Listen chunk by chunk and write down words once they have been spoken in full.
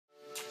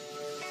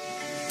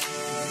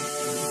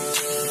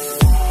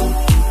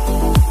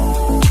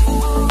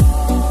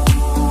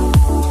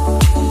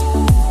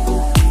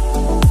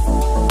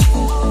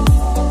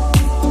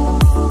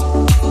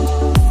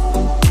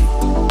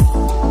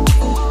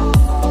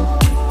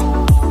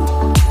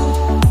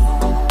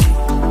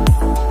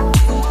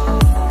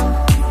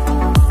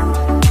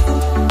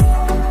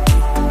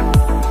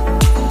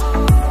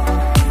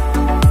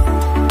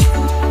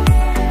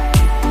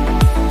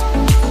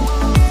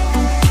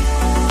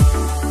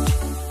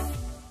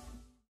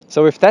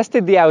So we've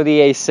tested the Audi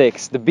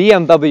A6, the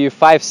BMW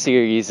 5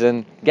 Series,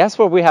 and guess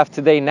what we have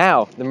today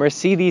now? The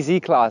Mercedes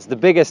E-Class, the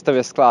biggest of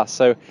its class.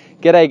 So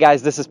g'day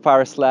guys, this is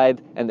Powerslide,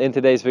 and in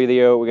today's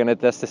video we're gonna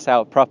test this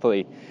out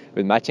properly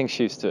with matching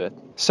shoes to it.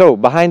 So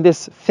behind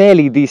this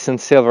fairly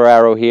decent Silver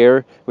Arrow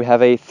here, we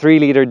have a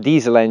 3-liter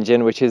diesel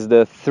engine, which is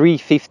the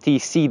 350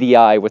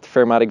 CDI with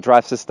MATIC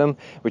drive system,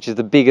 which is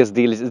the biggest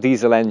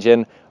diesel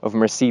engine of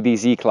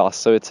Mercedes E-Class,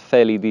 so it's a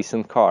fairly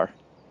decent car.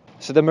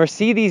 So the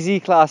Mercedes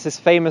E-Class is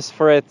famous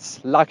for its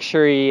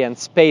luxury and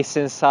space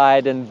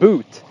inside and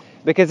boot,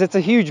 because it's a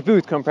huge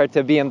boot compared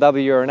to a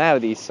BMW or an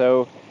Audi.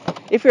 So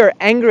if you're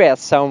angry at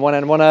someone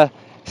and want to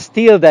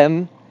steal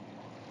them,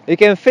 you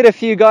can fit a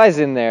few guys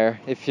in there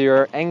if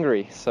you're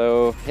angry.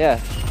 So yeah,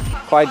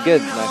 quite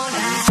good.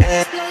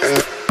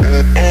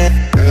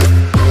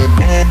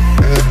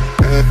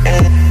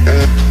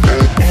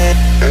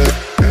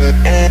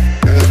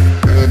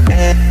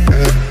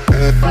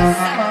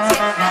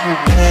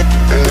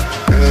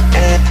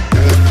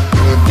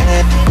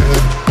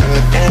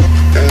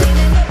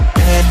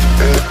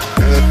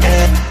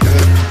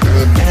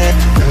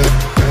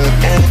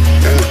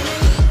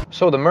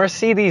 So the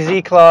Mercedes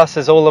E-Class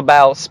is all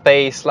about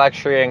space,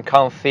 luxury and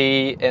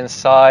comfy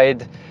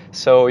inside,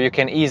 so you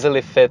can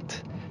easily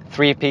fit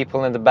 3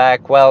 people in the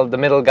back. Well, the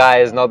middle guy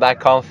is not that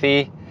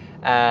comfy,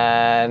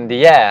 and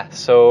yeah,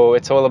 so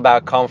it's all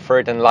about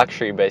comfort and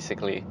luxury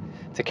basically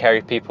to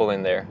carry people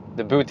in there.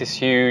 The boot is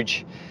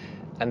huge,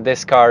 and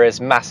this car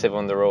is massive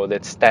on the road.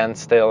 It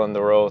stands still on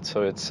the road,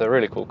 so it's a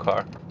really cool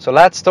car. So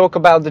let's talk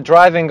about the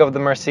driving of the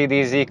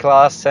Mercedes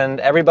E-Class, and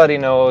everybody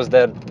knows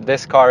that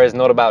this car is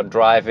not about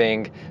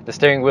driving. The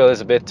steering wheel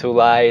is a bit too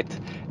light,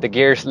 the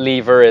gear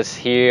lever is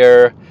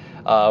here,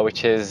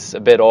 which is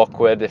a bit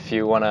awkward if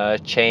you want to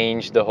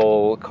change the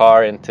whole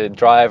car into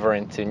drive or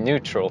into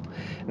neutral.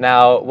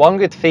 Now, one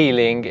good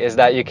feeling is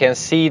that you can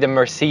see the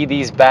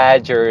Mercedes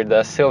badge or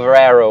the Silver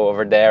Arrow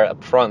over there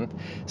up front,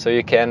 so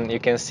you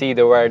can see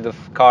where the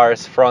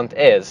car's front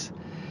is.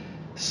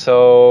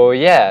 So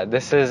yeah,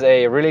 this is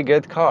a really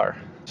good car.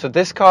 So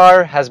this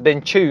car has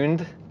been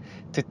tuned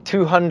to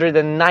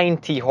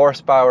 290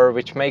 horsepower,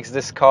 which makes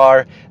this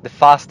car the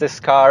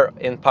fastest car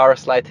in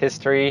Powerslide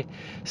history.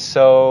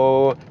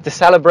 So to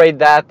celebrate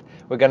that,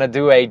 we're gonna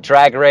do a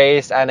drag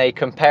race and a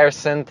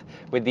comparison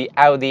with the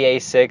Audi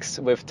A6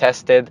 we've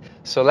tested.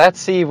 So let's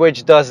see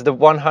which does the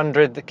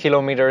 100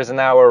 kilometers an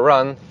hour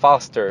run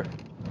faster.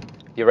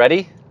 You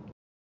ready?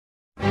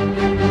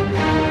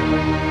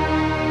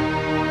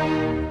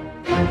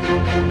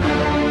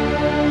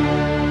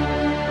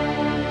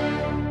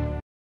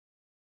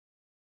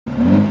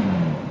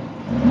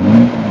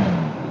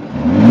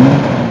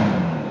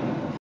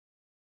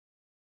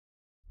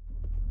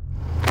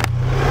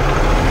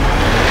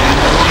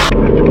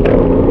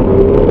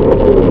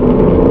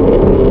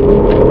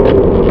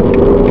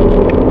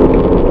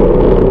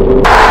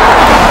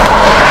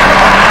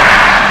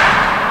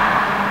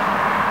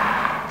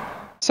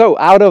 So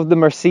out of the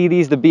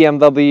Mercedes, the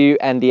BMW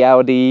and the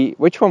Audi,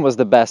 which one was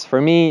the best? For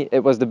me,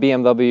 it was the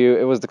BMW.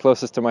 It was the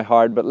closest to my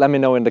heart, but let me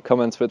know in the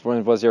comments which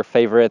one was your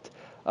favorite.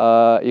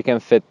 You can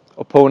fit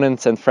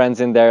opponents and friends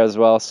in there as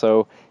well.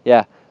 So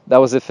yeah, that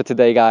was it for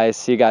today, guys.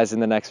 See you guys in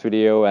the next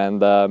video, and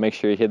make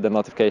sure you hit the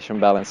notification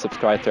bell and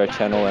subscribe to our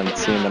channel, and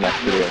see you in the next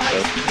video.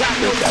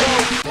 So,